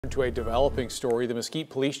To a developing story, the Mesquite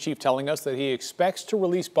police chief telling us that he expects to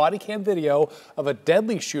release body cam video of a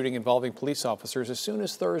deadly shooting involving police officers as soon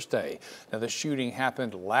as Thursday. Now, the shooting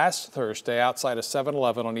happened last Thursday outside a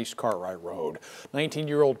 7-Eleven on East Cartwright Road.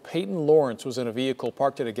 19-year-old Payton Lawrence was in a vehicle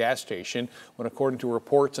parked at a gas station when, according to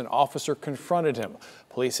reports, an officer confronted him.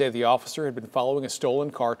 Police say the officer had been following a stolen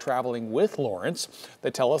car traveling with Lawrence. They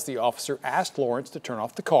tell us the officer asked Lawrence to turn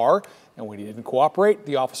off the car, and when he didn't cooperate,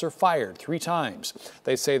 the officer fired 3 times.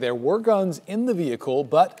 They say there were guns in the vehicle,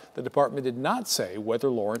 but the department did not say whether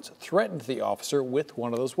Lawrence threatened the officer with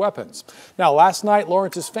one of those weapons. Now, last night,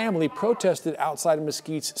 Lawrence's family protested outside of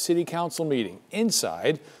Mesquite's city council meeting,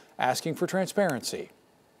 inside, asking for transparency.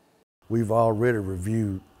 We've already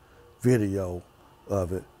reviewed video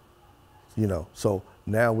of it, so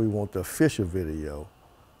now we want the official video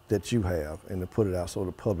that you have and to put it out so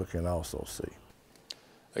the public can also see.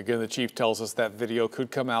 Again, the chief tells us that video could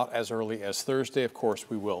come out as early as Thursday. Of course,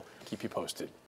 we will keep you posted.